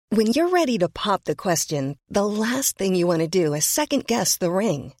When you're ready to pop the question, the last thing you want to do is second-guess the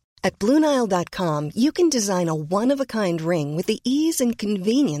ring. At BlueNile.com, you can design a one-of-a-kind ring with the ease and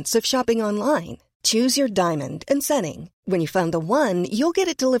convenience of shopping online. Choose your diamond and setting. When you find the one, you'll get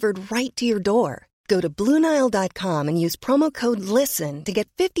it delivered right to your door. Go to BlueNile.com and use promo code LISTEN to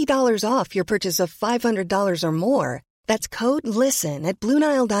get $50 off your purchase of $500 or more. That's code LISTEN at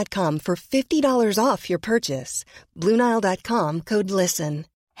BlueNile.com for $50 off your purchase. BlueNile.com, code LISTEN.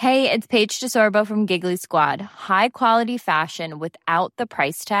 Hey, it's Paige DeSorbo from Giggly Squad. High quality fashion without the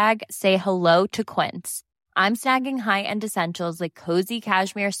price tag. Say hello to Quince. I'm snagging high-end essentials like cozy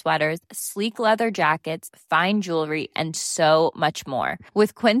cashmere sweaters, sleek leather jackets, fine jewelry, and so much more.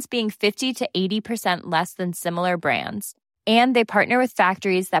 With Quince being 50 to 80% less than similar brands. And they partner with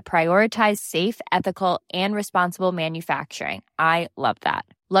factories that prioritize safe, ethical, and responsible manufacturing. I love that.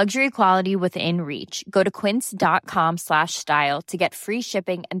 Luxury quality within reach. Go to quince.com/style to get free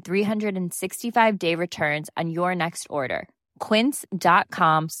shipping and 365-day returns on your next order.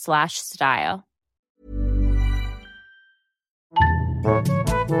 Quince.com/style.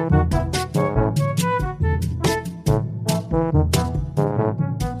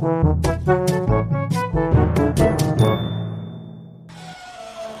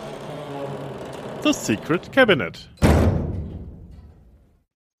 The Secret Cabinet.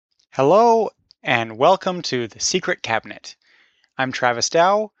 Hello, and welcome to The Secret Cabinet. I'm Travis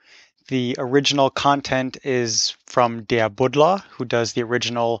Dow. The original content is from Der Buddler, who does the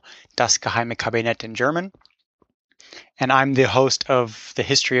original Das Geheime Kabinett in German. And I'm the host of the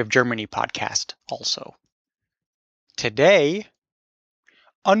History of Germany podcast also. Today,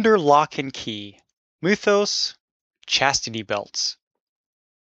 Under Lock and Key, Mythos, Chastity Belts.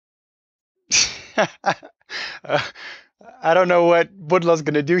 I don't know what Budla's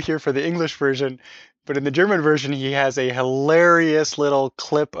going to do here for the English version, but in the German version, he has a hilarious little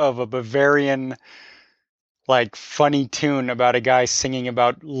clip of a Bavarian, funny tune about a guy singing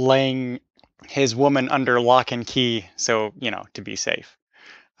about laying his woman under lock and key, so, to be safe.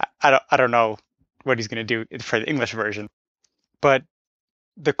 I don't know what he's going to do for the English version, but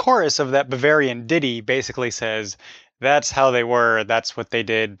the chorus of that Bavarian ditty basically says, that's how they were, that's what they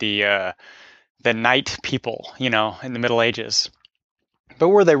did, the knight people, in the Middle Ages. But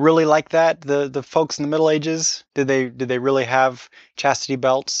were they really like that? The folks in the Middle Ages? Did they really have chastity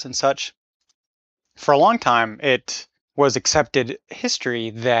belts and such? For a long time, it was accepted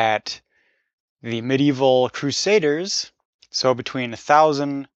history that the medieval crusaders, so between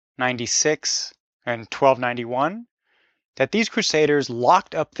 1096 and 1291, that these crusaders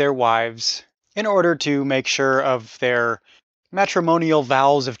locked up their wives in order to make sure of their matrimonial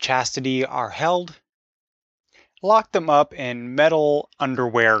vows of chastity are held, locked them up in metal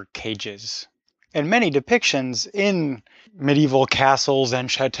underwear cages. And many depictions in medieval castles and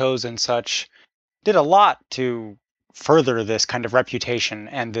chateaus and such did a lot to further this kind of reputation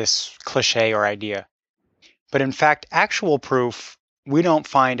and this cliche or idea. But in fact, actual proof we don't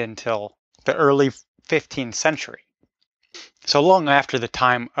find until the early 15th century, so long after the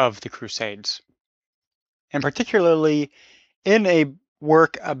time of the Crusades. And particularly in a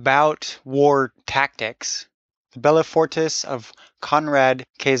work about war tactics, the Bellefortis of Conrad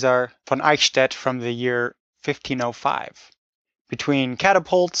Cäsar von Eichstätt from the year 1505, between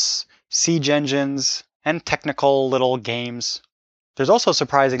catapults, siege engines, and technical little games. There's also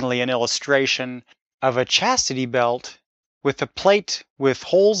surprisingly an illustration of a chastity belt with a plate with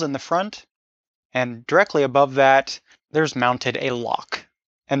holes in the front, and directly above that, there's mounted a lock.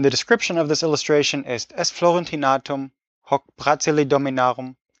 And the description of this illustration is Es Florentinatum hoc bracili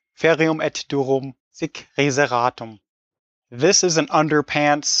dominarum, ferium et durum, sic riseratum. This is an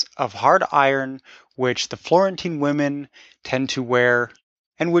underpants of hard iron which the Florentine women tend to wear,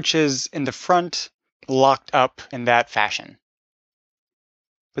 and which is in the front locked up in that fashion.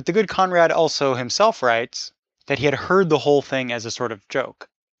 But the good Conrad also himself writes that he had heard the whole thing as a sort of joke.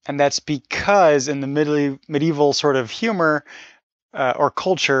 And that's because in the medieval sort of humor or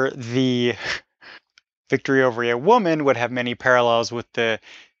culture, the victory over a woman would have many parallels with the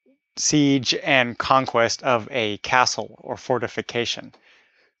siege and conquest of a castle or fortification.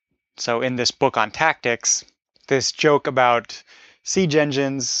 So in this book on tactics, this joke about siege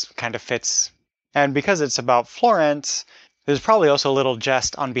engines kind of fits. And because it's about Florence, there's probably also a little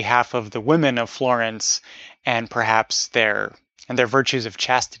jest on behalf of the women of Florence and perhaps their virtues of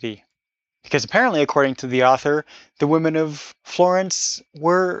chastity. Because apparently, according to the author, the women of Florence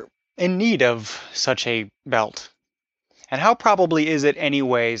were in need of such a belt. And how probably is it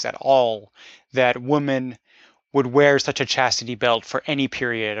anyways at all that women would wear such a chastity belt for any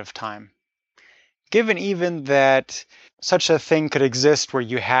period of time? given even that such a thing could exist where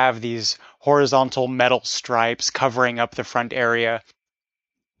you have these horizontal metal stripes covering up the front area,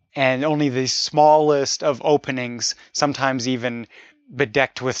 and only the smallest of openings, sometimes even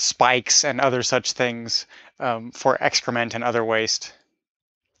bedecked with spikes and other such things for excrement and other waste.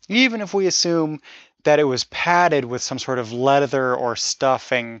 Even if we assume that it was padded with some sort of leather or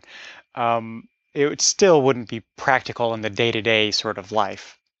stuffing, it still wouldn't be practical in the day-to-day sort of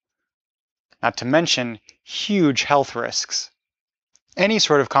life. Not to mention huge health risks. Any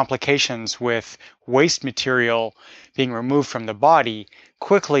sort of complications with waste material being removed from the body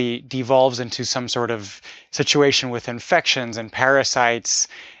quickly devolves into some sort of situation with infections and parasites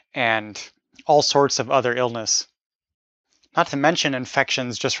and all sorts of other illness. Not to mention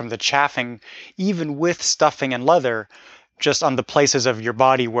infections just from the chafing, even with stuffing and leather, just on the places of your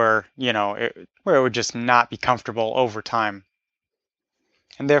body where, where it would just not be comfortable over time.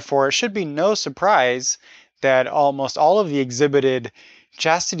 And therefore, it should be no surprise that almost all of the exhibited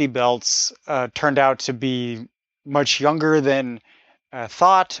chastity belts turned out to be much younger than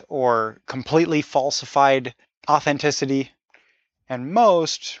thought or completely falsified authenticity, and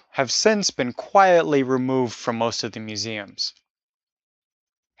most have since been quietly removed from most of the museums.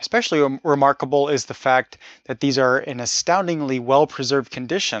 Especially remarkable is the fact that these are in astoundingly well-preserved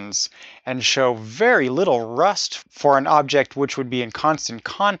conditions and show very little rust for an object which would be in constant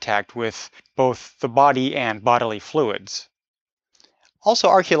contact with both the body and bodily fluids. Also,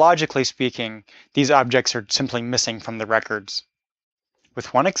 archaeologically speaking, these objects are simply missing from the records.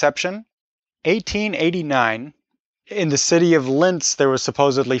 With one exception, 1889, in the city of Linz, there was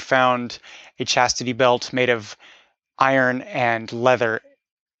supposedly found a chastity belt made of iron and leather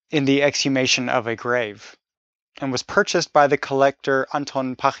in the exhumation of a grave, and was purchased by the collector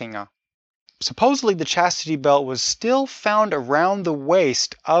Anton Pachinger. Supposedly the chastity belt was still found around the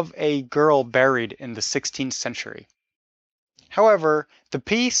waist of a girl buried in the 16th century. However, the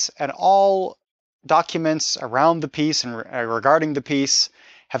piece and all documents around the piece and regarding the piece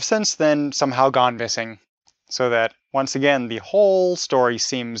have since then somehow gone missing, so that, once again, the whole story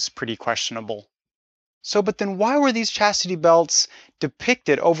seems pretty questionable. But then why were these chastity belts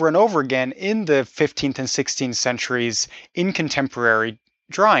depicted over and over again in the 15th and 16th centuries in contemporary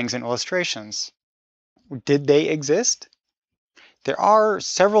drawings and illustrations? Did they exist? There are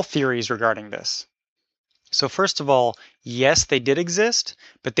several theories regarding this. So first of all, yes, they did exist,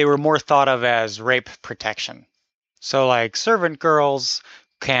 but they were more thought of as rape protection. So like servant girls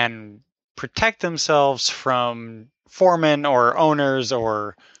can protect themselves from foremen or owners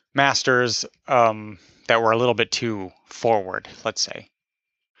or masters that were a little bit too forward, let's say.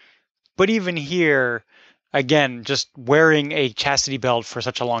 But even here, again, just wearing a chastity belt for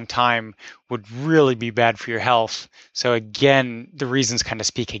such a long time would really be bad for your health. So again, the reasons kind of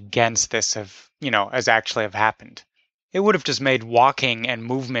speak against this as actually have happened. It would have just made walking and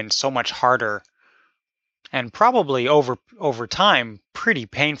movement so much harder and probably over time pretty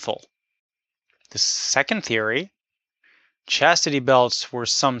painful. The second theory, chastity belts were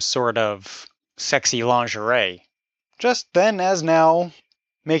some sort of sexy lingerie. Just then as now,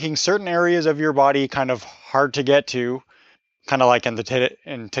 making certain areas of your body kind of hard to get to, kind of like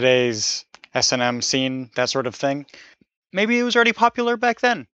in today's S&M scene, that sort of thing. Maybe it was already popular back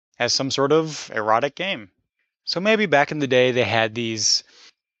then as some sort of erotic game. So maybe back in the day they had these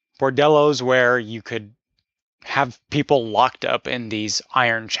bordellos where you could have people locked up in these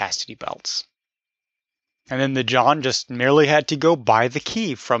iron chastity belts. And then the John just merely had to go buy the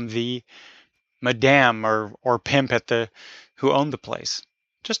key from the madame or pimp who owned the place,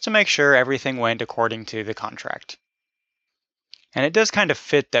 just to make sure everything went according to the contract. And it does kind of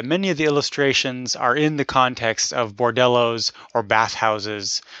fit that many of the illustrations are in the context of bordellos or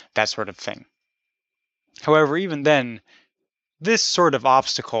bathhouses, that sort of thing. However, even then, this sort of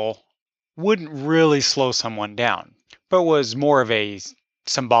obstacle wouldn't really slow someone down, but was more of a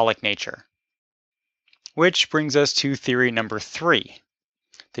symbolic nature. Which brings us to theory number 3.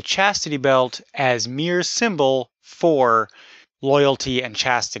 The chastity belt as mere symbol for loyalty and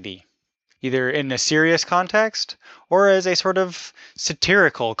chastity, either in a serious context or as a sort of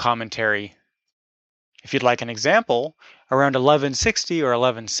satirical commentary. If you'd like an example, around 1160 or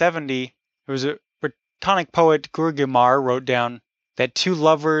 1170, there was a Brittonic poet Gurgemar wrote down that two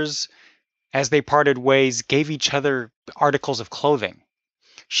lovers, as they parted ways, gave each other articles of clothing.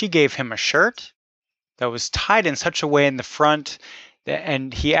 She gave him a shirt that was tied in such a way in the front,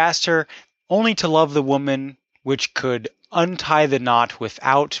 and he asked her only to love the woman which could untie the knot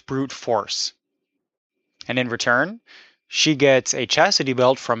without brute force. And in return, she gets a chastity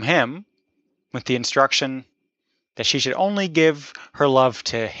belt from him with the instruction that she should only give her love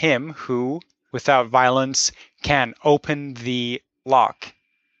to him who without violence can open the lock.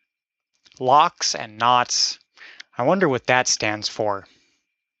 Locks and knots. I wonder what that stands for.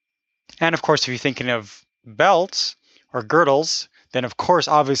 And of course, if you're thinking of belts or girdles, then of course,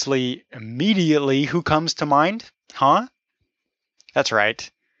 obviously, immediately, who comes to mind? Huh? That's right.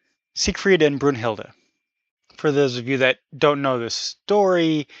 Siegfried and Brunhilde. For those of you that don't know the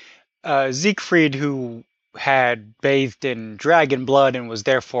story, Siegfried, who had bathed in dragon blood and was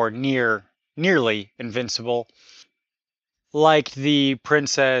therefore nearly invincible, liked the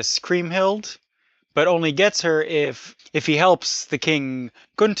princess Kriemhild, but only gets her if he helps the king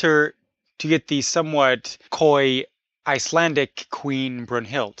Gunther to get the somewhat coy Icelandic queen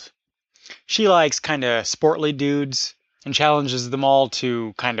Brunhild. She likes kind of sportly dudes and challenges them all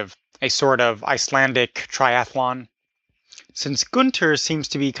to kind of a sort of Icelandic triathlon. Since Gunther seems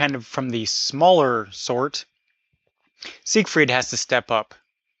to be kind of from the smaller sort, Siegfried has to step up.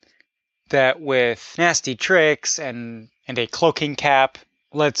 That with nasty tricks and a cloaking cap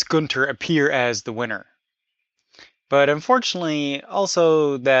lets Gunther appear as the winner. But unfortunately,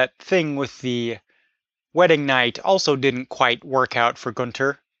 also that thing with the wedding night also didn't quite work out for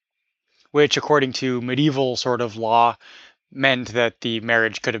Gunther, which according to medieval sort of law meant that the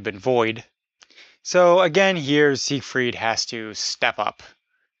marriage could have been void. So again here Siegfried has to step up.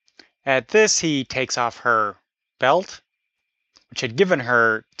 At this he takes off her belt, which had given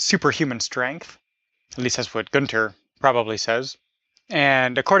her superhuman strength. At least that's what Gunther probably says.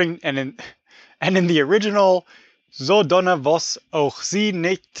 And in the original, so donna was auch sie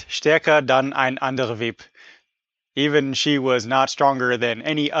nicht stärker dann ein anderer Weib. Even she was not stronger than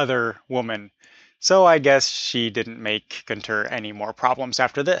any other woman. So I guess she didn't make Gunther any more problems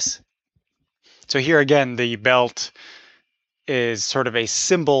after this. So here again, the belt is sort of a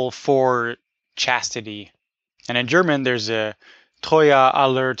symbol for chastity. And in German, there's a Troja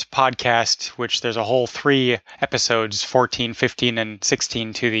Alert podcast, which there's a whole 3 episodes, 14, 15, and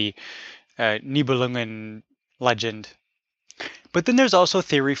 16 to the Nibelungen legend. But then there's also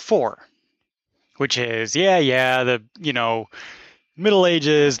theory 4, which is, the, Middle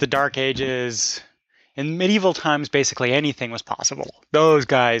Ages, the Dark Ages. In medieval times, basically anything was possible. Those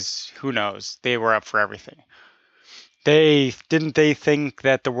guys, who knows, they were up for everything. They think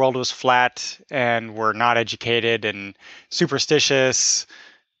that the world was flat and were not educated and superstitious.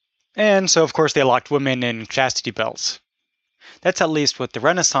 And so, of course, they locked women in chastity belts. That's at least what the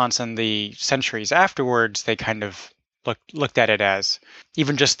Renaissance and the centuries afterwards, they kind of looked at it as.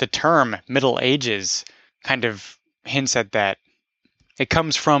 Even just the term Middle Ages kind of hints at that. It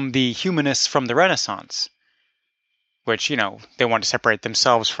comes from the humanists from the Renaissance, which, they want to separate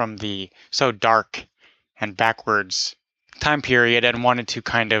themselves from the so dark and backwards time period and wanted to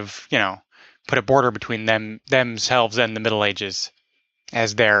kind of, put a border between themselves and the Middle Ages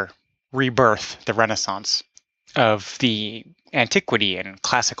as their rebirth, the Renaissance of the antiquity and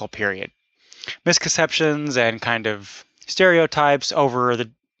classical period. Misconceptions and kind of stereotypes over the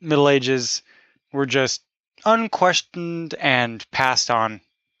Middle Ages were just unquestioned and passed on.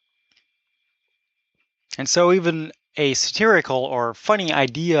 And so even a satirical or funny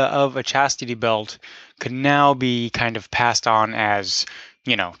idea of a chastity belt could now be kind of passed on as,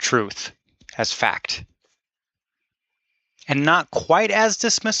 truth, as fact. And not quite as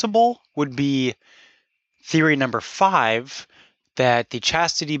dismissible would be theory number 5, that the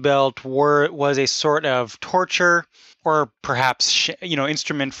chastity belt was a sort of torture or perhaps,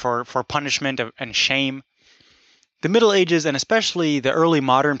 instrument for punishment and shame. The Middle Ages, and especially the early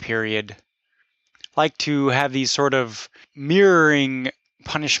modern period, like to have these sort of mirroring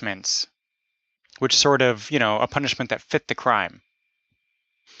punishments, which sort of, a punishment that fit the crime.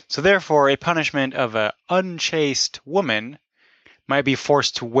 So therefore, a punishment of an unchaste woman might be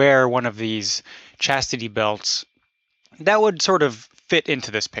forced to wear one of these chastity belts. That would sort of fit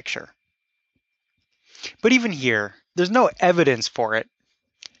into this picture. But even here, there's no evidence for it.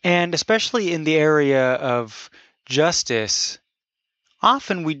 And especially in the area of justice,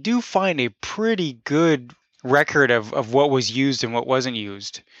 often we do find a pretty good record of what was used and what wasn't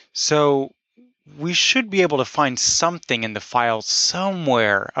used. So we should be able to find something in the files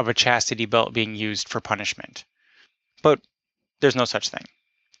somewhere of a chastity belt being used for punishment. But there's no such thing.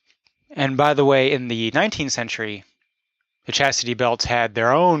 And by the way, in the 19th century, the chastity belts had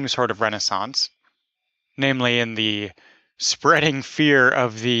their own sort of renaissance, namely in the spreading fear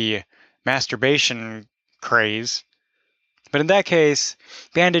of the masturbation craze. But in that case,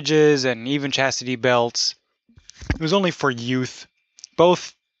 bandages and even chastity belts, it was only for youth,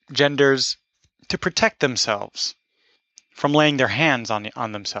 both genders, to protect themselves from laying their hands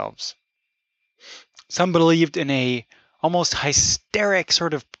on themselves. Some believed in a almost hysteric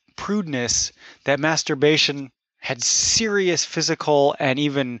sort of prudeness that masturbation had serious physical and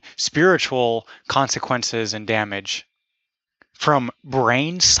even spiritual consequences and damage. From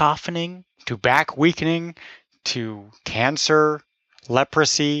brain softening to back weakening to cancer,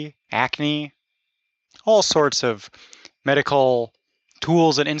 leprosy, acne, all sorts of medical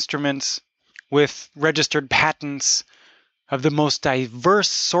tools and instruments with registered patents of the most diverse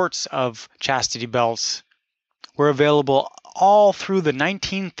sorts of chastity belts were available all through the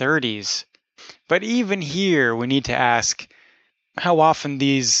 1930s. But even here, we need to ask how often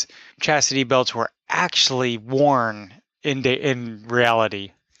these chastity belts were actually worn in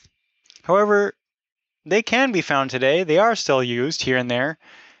reality. However, they can be found today. They are still used here and there,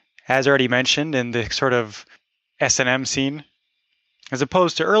 as already mentioned, in the sort of S&M scene. As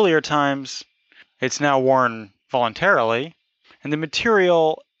opposed to earlier times, it's now worn voluntarily, and the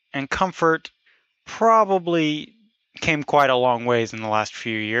material and comfort probably came quite a long ways in the last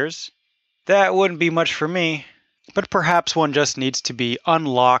few years. That wouldn't be much for me, but perhaps one just needs to be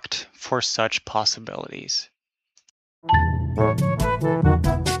unlocked for such possibilities.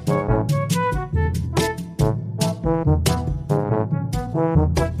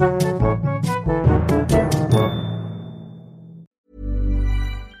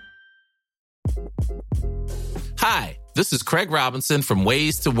 Hi, this is Craig Robinson from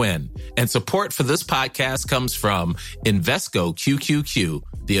Ways to Win, and support for this podcast comes from Invesco QQQ,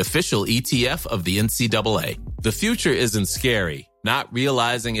 the official ETF of the NCAA. The future isn't scary. Not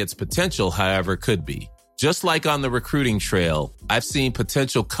realizing its potential, however, could be. Just like on the recruiting trail, I've seen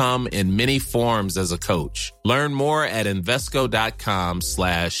potential come in many forms as a coach. Learn more at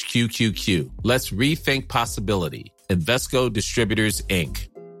Invesco.com/QQQ. Let's rethink possibility. Invesco Distributors, Inc.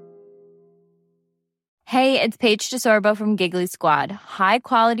 Hey, it's Paige DeSorbo from Giggly Squad. High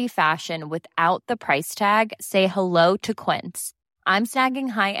quality fashion without the price tag. Say hello to Quince. I'm snagging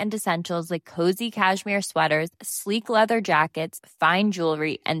high-end essentials like cozy cashmere sweaters, sleek leather jackets, fine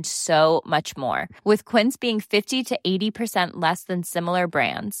jewelry, and so much more. With Quince being 50 to 80% less than similar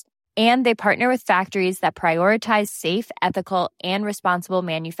brands. And they partner with factories that prioritize safe, ethical, and responsible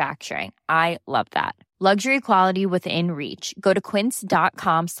manufacturing. I love that. Luxury quality within reach. Go to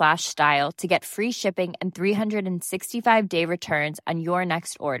quince.com/style to get free shipping and 365-day returns on your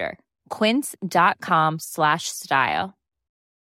next order. Quince.com/style.